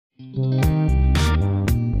Hello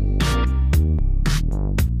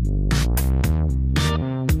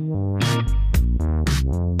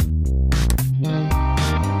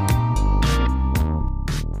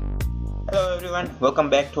everyone,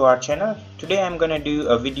 welcome back to our channel. Today I'm gonna do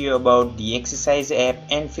a video about the exercise app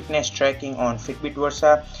and fitness tracking on Fitbit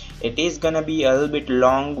Versa. It is gonna be a little bit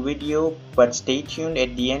long video, but stay tuned.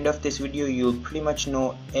 At the end of this video you'll pretty much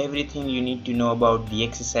know everything you need to know about the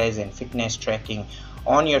exercise and fitness tracking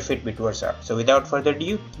on your Fitbit Versa. So without further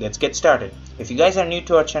ado, let's get started. If you guys are new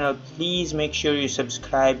to our channel, please make sure you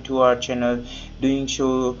subscribe to our channel. Doing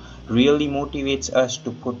so really motivates us to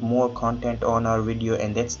put more content on our video,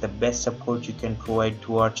 and that's the best support you can provide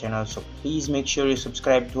to our channel. So please make sure you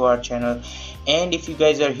subscribe to our channel. And if you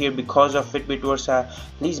guys are here because of Fitbit Versa,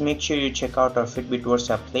 please make sure you check out our Fitbit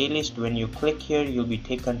Versa playlist. When you click here, you'll be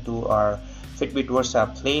taken to our Fitbit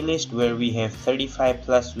Versa playlist where we have 35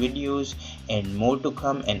 plus videos and more to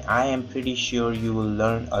come, and I am pretty sure you will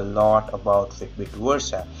learn a lot about Fitbit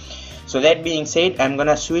Versa. So that being said, I'm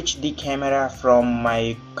gonna switch the camera from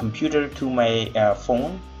my computer to my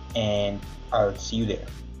phone, and I'll see you there.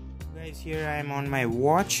 Guys, here I am on my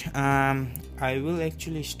watch. I will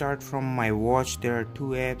actually start from my watch. There are two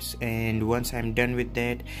apps, and once I'm done with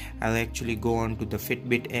that, I'll actually go on to the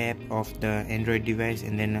Fitbit app of the Android device,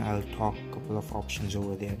 and then I'll talk a couple of options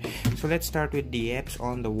over there. So let's start with the apps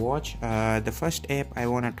on the watch. The first app I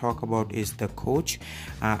want to talk about is the Coach.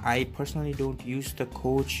 I personally don't use the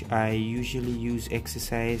Coach. I usually use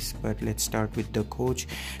Exercise, but let's start with the Coach.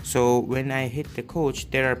 So when I hit the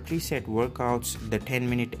Coach, there are preset workouts: the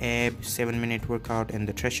 10-minute ab, 7-minute workout, and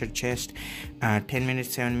the treasure chest. 10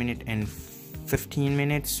 minutes, 7 minutes, and 15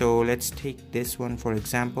 minutes. So let's take this one for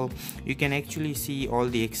example. You can actually see all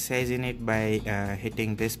the exercise in it by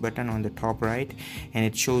hitting this button on the top right, and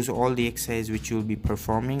it shows all the exercise which you'll be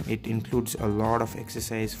performing. It includes a lot of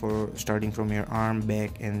exercise for starting from your arm,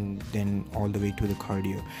 back, and then all the way to the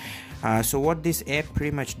cardio. So what this app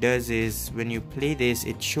pretty much does is when you play this,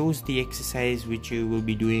 it shows the exercise which you will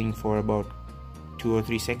be doing for about 2 or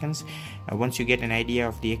 3 seconds. Once you get an idea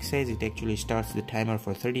of the exercise, it actually starts the timer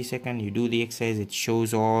for 30 seconds. You do the exercise, it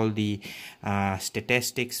shows all the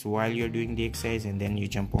statistics while you're doing the exercise, and then you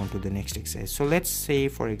jump on to the next exercise. So let's say,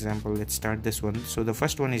 for example, let's start this one. So the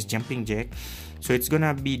first one is jumping jack. So it's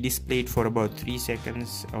gonna be displayed for about 3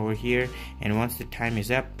 seconds over here, and once the time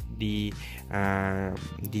is up, the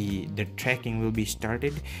tracking will be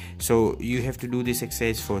started. So you have to do this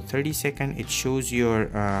exercise for 30 seconds. It shows your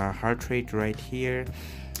heart rate right here.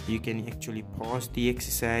 You can actually pause the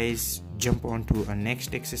exercise, jump onto a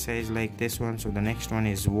next exercise like this one. So the next one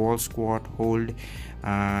is wall squat hold.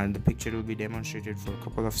 The picture will be demonstrated for a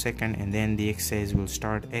couple of seconds, and then the exercise will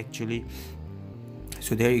start actually.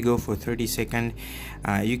 So there you go for 30 seconds.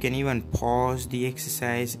 You can even pause the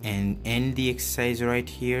exercise and end the exercise right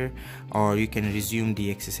here, or you can resume the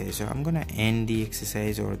exercise. So I'm gonna end the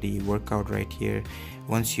exercise or the workout right here.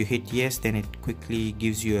 Once you hit yes, then it quickly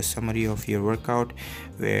gives you a summary of your workout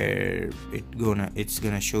where it's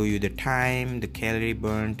gonna show you the time, the calorie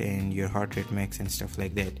burnt, and your heart rate max and stuff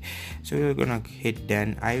like that. So you're gonna hit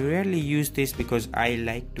done. I rarely use this because I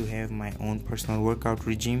like to have my own personal workout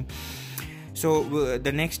regime. So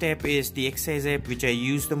the next app is the exercise app, which I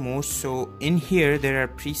use the most. So in here there are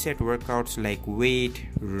preset workouts like weight,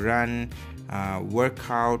 run,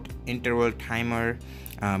 workout, interval timer,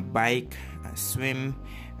 bike, swim,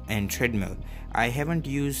 and treadmill. I haven't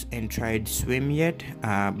used and tried swim yet,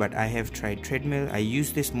 but I have tried treadmill. I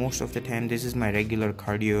use this most of the time. This is my regular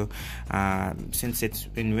cardio. Since it's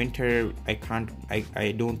in winter,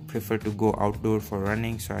 I don't prefer to go outdoor for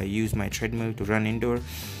running, so I use my treadmill to run indoor.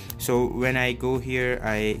 So when I go here,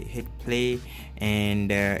 I hit play,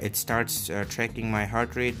 and it starts tracking my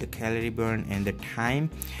heart rate, the calorie burn, and the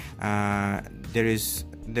time.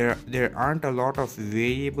 There aren't a lot of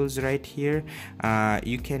variables right here.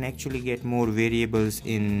 You can actually get more variables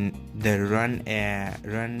in the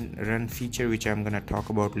run feature, which I'm gonna talk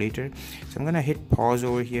about later. So I'm gonna hit pause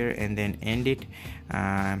over here and then end it.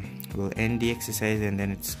 We'll end the exercise, and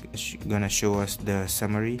then it's gonna show us the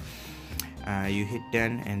summary. You hit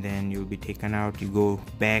done, and then you'll be taken out. You go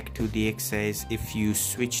back to the exercise. If you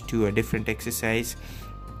switch to a different exercise,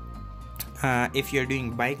 if you're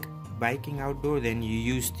doing biking outdoor, then you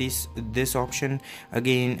use this option.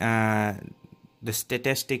 Again, the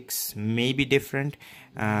statistics may be different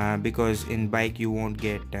because in bike you won't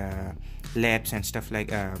get laps and stuff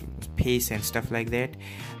like pace and stuff like that.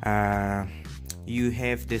 you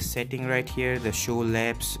have this setting right here, the show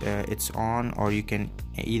laps. It's on, or you can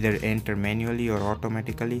either enter manually or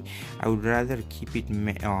automatically. I would rather keep it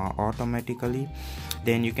automatically.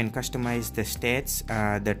 Then you can customize the stats,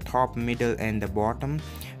 the top, middle and the bottom.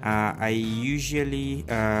 I usually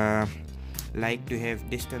like to have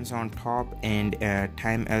distance on top and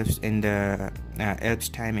time elapsed in the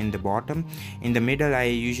elapsed time in the bottom. In the middle I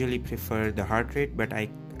usually prefer the heart rate, but I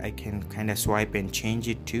can kind of swipe and change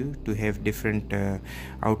it too to have different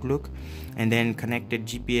outlook. And then connected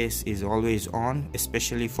GPS is always on,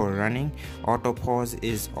 especially for running. Auto pause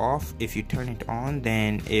is off. If you turn it on,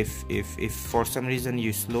 then if for some reason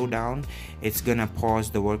you slow down, it's gonna pause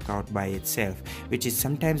the workout by itself, which is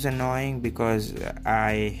sometimes annoying because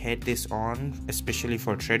I had this on especially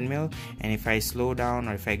for treadmill, and if I slow down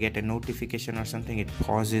or if I get a notification or something, it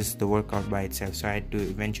pauses the workout by itself. So I had to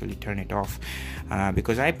eventually turn it off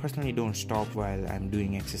because I personally don't stop while I'm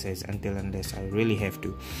doing exercise unless I really have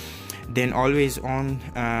to. Then always on,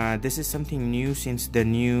 this is something new since the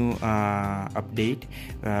new update,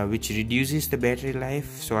 which reduces the battery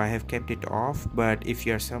life, so I have kept it off. But if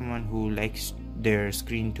you are someone who likes their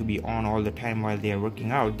screen to be on all the time while they are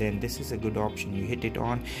working out, then this is a good option. You hit it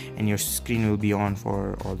on and your screen will be on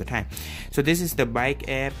for all the time. So this is the bike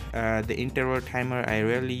app. The interval timer, I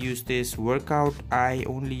rarely use this. Workout, I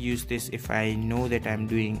only use this if I know that I'm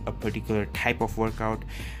doing a particular type of workout.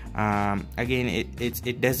 Again,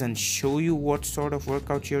 it doesn't show you what sort of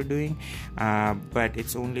workout you're doing, but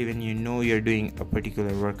it's only when you know you're doing a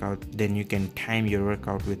particular workout, then you can time your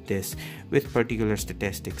workout with this, with particular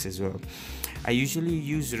statistics as well. I usually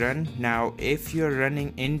use run. Now if you're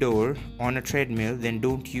running indoor on a treadmill, then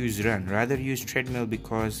don't use run, rather use treadmill,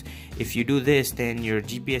 because if you do this, then your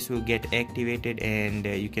GPS will get activated, and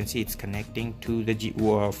you can see it's connecting to the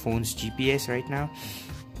phone's GPS right now.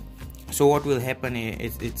 So what will happen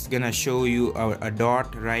is it's gonna show you a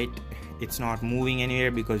dot, right? It's not moving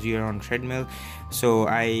anywhere because you're on treadmill. So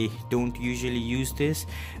I don't usually use this,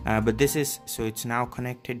 but this is, so it's now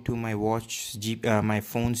connected to my my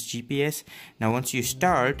phone's GPS. Now once you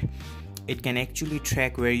start, it can actually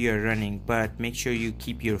track where you're running, but make sure you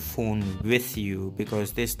keep your phone with you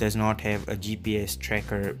because this does not have a GPS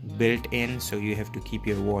tracker built in, so you have to keep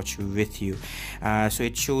your watch with you. So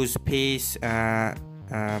it shows pace,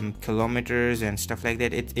 kilometers and stuff like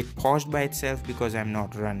that. It paused by itself because I'm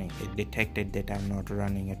not running. It detected that I'm not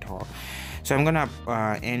running at all. So I'm gonna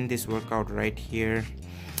end this workout right here.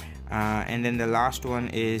 And then the last one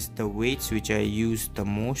is the weights, which I use the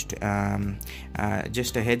most.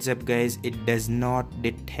 Just a heads up guys, it does not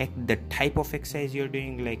detect the type of exercise you're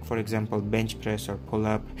doing, like for example bench press or pull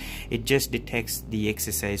up. It just detects the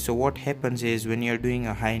exercise. So what happens is when you're doing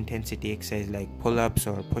a high intensity exercise like pull ups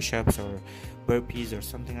or push ups or burpees or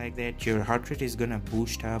something like that, your heart rate is gonna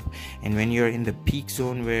boost up, and when you're in the peak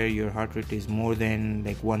zone where your heart rate is more than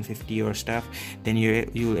like 150 or stuff, then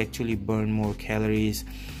you'll actually burn more calories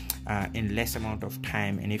in less amount of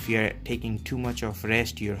time. And if you're taking too much of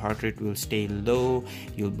rest, your heart rate will stay low,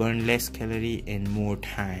 you'll burn less calorie in more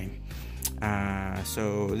time.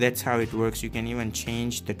 So that's how it works. You can even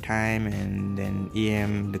change the time and then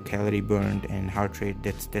EM, the calorie burned, and heart rate.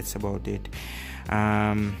 That's about it.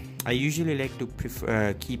 I usually like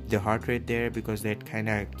to keep the heart rate there because that kind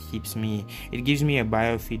of gives me a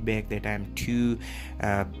biofeedback that I'm too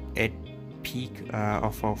at peak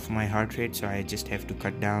of my heart rate, so I just have to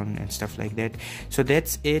cut down and stuff like that. So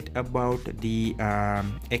that's it about the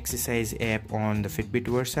exercise app on the Fitbit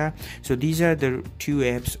Versa. So these are the two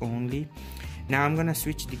apps only. Now I'm gonna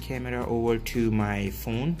switch the camera over to my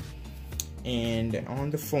phone, and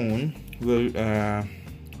on the phone we'll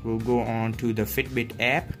go on to the Fitbit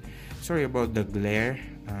app. Sorry about the glare.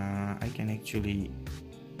 I can actually,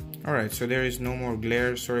 alright, so there is no more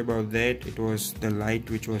glare. Sorry about that, it was the light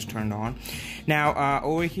which was turned on. Now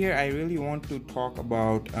over here I really want to talk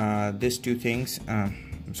about these two things.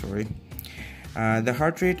 I'm sorry, the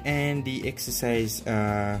heart rate and the exercise,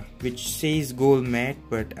 which says goal met,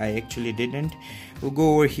 but I actually didn't. We'll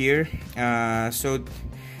go over here. So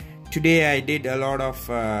today I did a lot of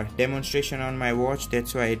demonstration on my watch,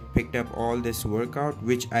 that's why it picked up all this workout,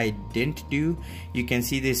 which I didn't do. You can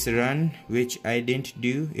see this run, which I didn't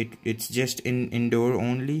do. It's just indoor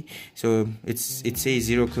only, so it says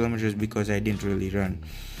 0 kilometers because I didn't really run.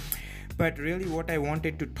 But really what I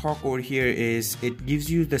wanted to talk over here is it gives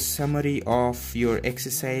you the summary of your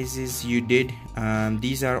exercises you did.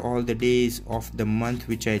 These are all the days of the month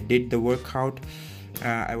which I did the workout.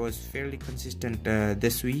 I was fairly consistent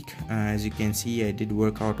this week. As you can see, I did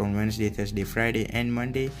workout on Wednesday, Thursday, Friday and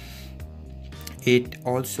Monday. It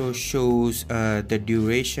also shows the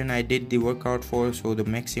duration I did the workout for. So the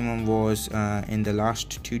maximum was in the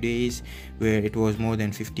last 2 days, where it was more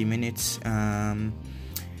than 50 minutes. And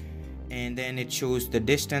then it shows the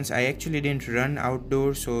distance. I actually didn't run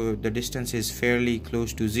outdoors, so the distance is fairly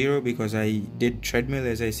close to 0 because I did treadmill,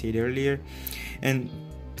 as I said earlier. And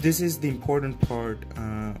this is the important part,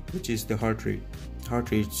 which is the heart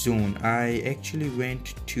rate zone. I actually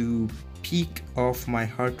went to peak of my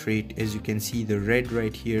heart rate, as you can see the red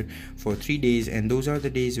right here, for 3 days, and those are the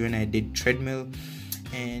days when I did treadmill.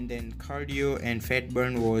 And then cardio and fat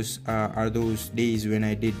burn was are those days when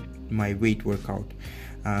I did my weight workout.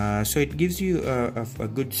 So it gives you a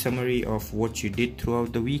good summary of what you did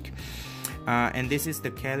throughout the week. And this is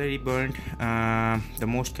the calorie burnt. The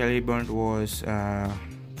most calorie burnt was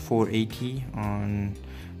 480 on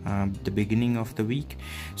the beginning of the week.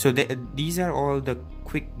 So these are all the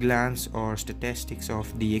quick glance or statistics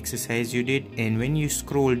of the exercise you did. And when you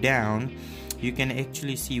scroll down, you can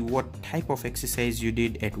actually see what type of exercise you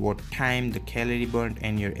did at what time, the calorie burnt,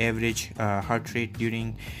 and your average heart rate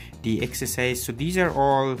during the exercise. So these are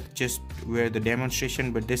all just where the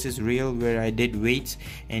demonstration, but this is real where I did weights,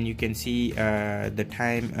 and you can see the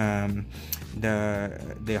time.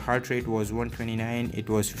 The heart rate was 129. It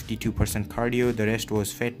was 52% cardio, the rest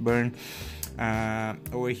was fat burn.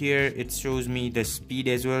 Over here it shows me the speed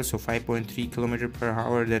as well, so 5.3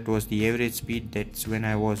 km/h, that was the average speed. That's when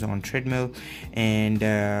I was on treadmill. And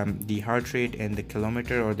the heart rate and the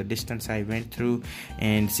kilometer or the distance I went through,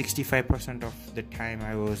 and 65% of the time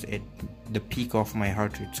I was at the peak of my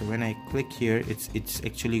heart rate. So when I click here, it's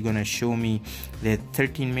actually gonna show me that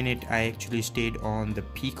 13 minutes I actually stayed on the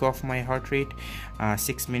peak of my heart rate,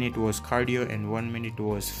 6 minutes was cardio, and 1 minute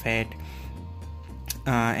was fat.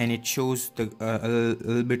 And it shows a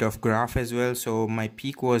little bit of graph as well. So my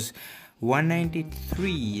peak was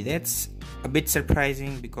 193. That's a bit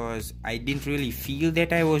surprising because I didn't really feel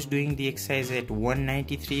that I was doing the exercise at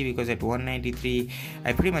 193, because at 193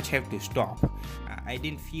 I pretty much have to stop. I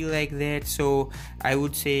didn't feel like that. So I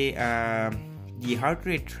would say the heart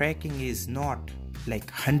rate tracking is not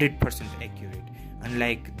like 100% accurate.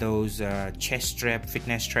 Unlike those chest strap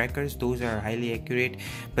fitness trackers, those are highly accurate.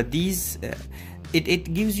 But these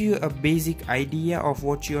it gives you a basic idea of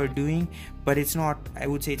what you are doing, but it's not, I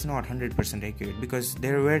would say it's not 100% accurate, because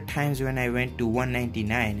there were times when I went to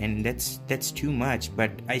 199, and that's too much,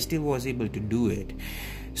 but I still was able to do it.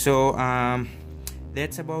 So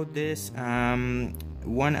that's about this.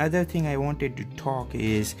 One other thing I wanted to talk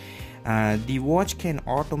is the watch can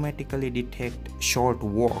automatically detect short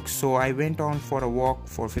walks. So I went on for a walk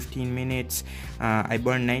for 15 minutes. I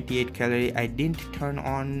burned 98 calories. I didn't turn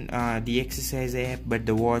on the exercise app, but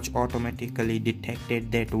the watch automatically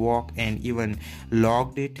detected that walk and even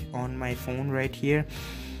logged it on my phone right here.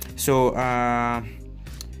 So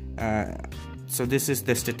so this is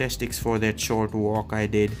the statistics for that short walk I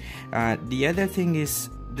did. The other thing is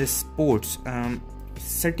the sports.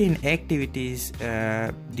 Certain activities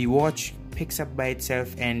the watch picks up by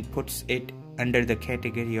itself and puts it under the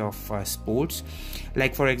category of sports.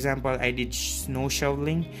 Like for example, I did snow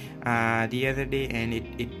shoveling the other day, and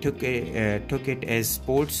it took it as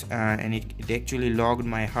sports, and it actually logged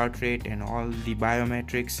my heart rate and all the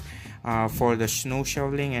biometrics for the snow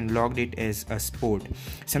shoveling and logged it as a sport.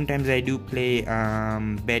 Sometimes I do play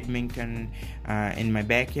badminton in my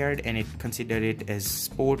backyard, and it considers it as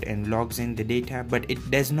sport and logs in the data, but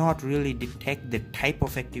it does not really detect the type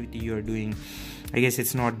of activity you are doing. I guess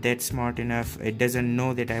it's not that smart enough. It doesn't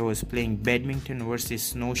know that I was playing badminton versus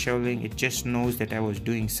snow shoveling. It just knows that I was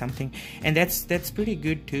doing something, and that's pretty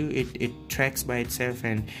good too. It tracks by itself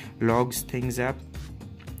and logs things up.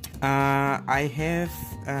 I'm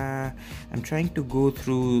trying to go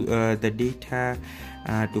through the data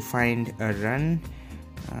to find a run.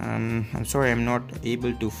 I'm sorry, I'm not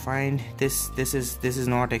able to find this. This is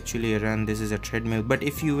not actually a run, this is a treadmill. But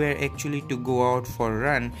if you were actually to go out for a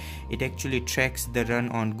run, it actually tracks the run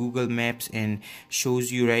on Google Maps and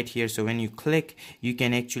shows you right here. So when you click, you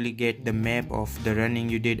can actually get the map of the running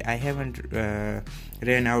you did. I haven't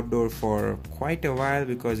ran outdoor for quite a while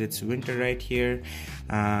because it's winter right here,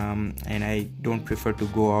 and I don't prefer to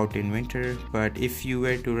go out in winter. But if you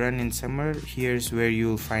were to run in summer, here's where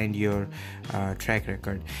you'll find your track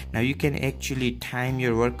record. Now you can actually time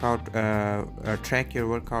your workout, track your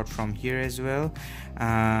workout from here as well.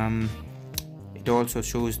 It also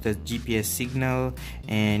shows the GPS signal,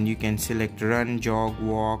 and you can select run, jog,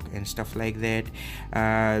 walk, and stuff like that.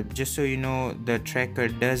 Just so you know, the tracker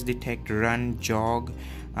does detect run, jog,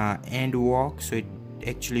 and walk, so it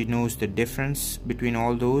actually knows the difference between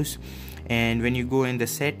all those. And when you go in the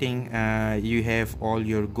setting, you have all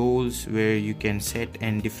your goals where you can set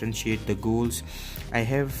and differentiate the goals. I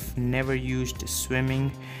have never used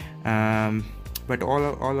swimming, but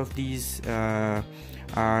all of these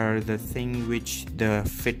are the thing which the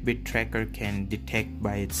Fitbit tracker can detect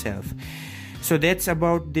by itself. So that's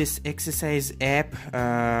about this exercise app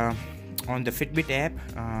on the Fitbit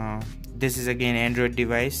app. This is again Android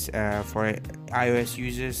device. For iOS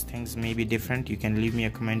users, things may be different. You can leave me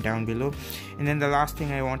a comment down below. And then the last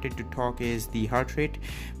thing I wanted to talk is the heart rate.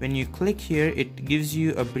 When you click here, it gives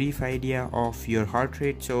you a brief idea of your heart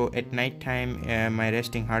rate. So at night time, my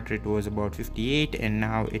resting heart rate was about 58, and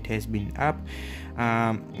now it has been up.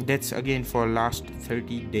 That's again for last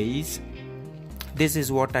 30 days. This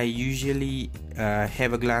is what I usually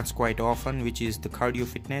have a glance quite often, which is the cardio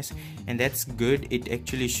fitness, and that's good. It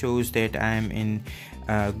actually shows that I'm in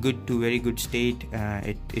good to very good state.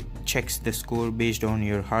 It checks the score based on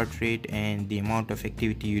your heart rate and the amount of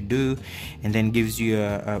activity you do, and then gives you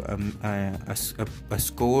a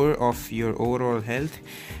score of your overall health.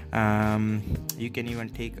 You can even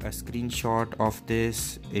take a screenshot of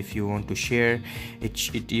this if you want to share.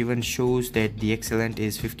 It even shows that the excellent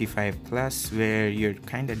is 55 plus, where you're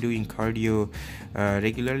kind of doing cardio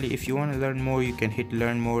regularly. If you want to learn more, you can hit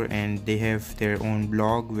learn more, and they have their own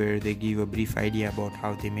blog where they give a brief idea about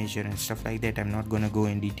how they measure and stuff like that. I'm not gonna go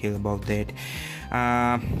in detail about that.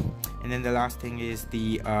 And then the last thing is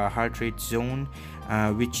the heart rate zone,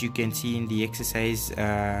 which you can see in the exercise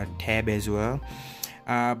tab as well.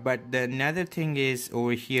 But another thing is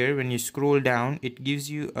over here, when you scroll down, it gives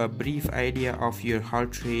you a brief idea of your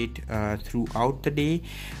heart rate throughout the day.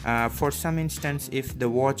 For some instance, if the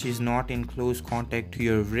watch is not in close contact to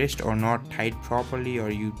your wrist or not tied properly, or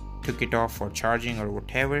you took it off for charging or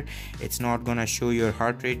whatever, it's not gonna show your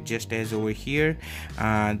heart rate, just as over here.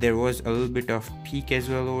 There was a little bit of peak as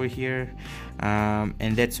well over here,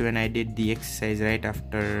 and that's when I did the exercise right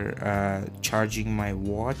after charging my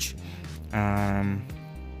watch.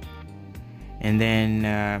 And then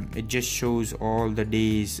it just shows all the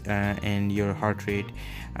days and your heart rate.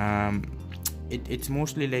 It's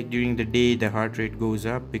mostly like during the day the heart rate goes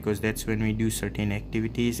up, because that's when we do certain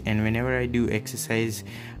activities, and whenever I do exercise,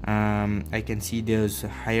 I can see those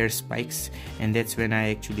higher spikes, and that's when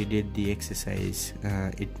I actually did the exercise.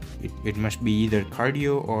 It must be either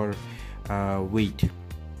cardio or weight.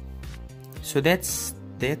 So that's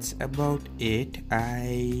about it.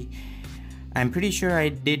 I'm pretty sure I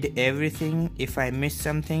did everything. If I missed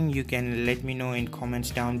something, you can let me know in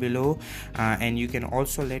comments down below, and you can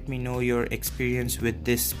also let me know your experience with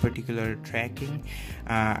this particular tracking.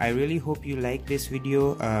 I really hope you like this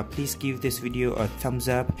video. Please give this video a thumbs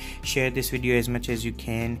up, share this video as much as you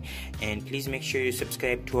can, and please make sure you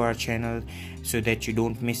subscribe to our channel so that you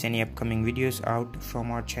don't miss any upcoming videos out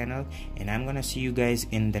from our channel. And I'm gonna see you guys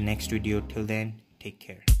in the next video. Till then, take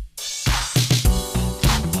care.